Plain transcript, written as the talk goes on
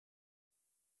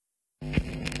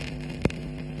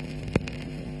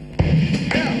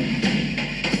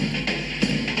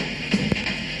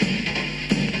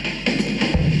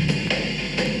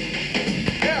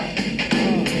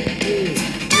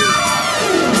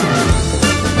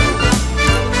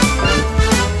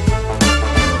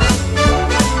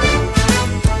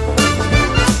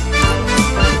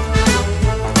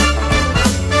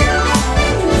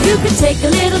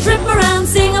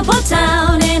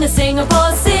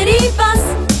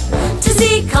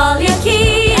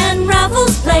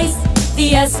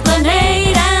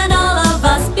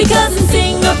Because in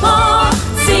Singapore,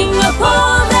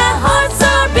 Singapore, their hearts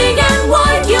are big and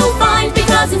wide, you'll find.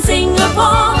 Because in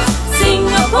Singapore,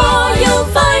 Singapore, you'll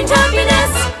find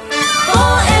happiness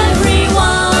for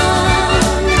everyone.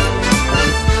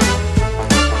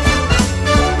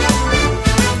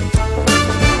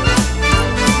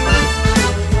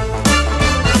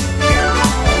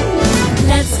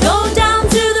 Let's go down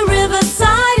to the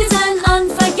riverside. It's an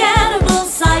unforgettable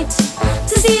sight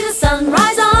to see the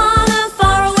sunrise on a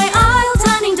faraway isle,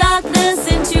 turning darkness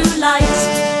into light.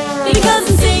 Because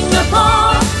in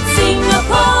Singapore,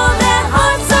 Singapore, their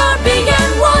hearts are big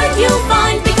and wide, you'll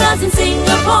find. Because in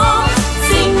Singapore,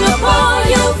 Singapore,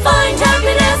 you'll find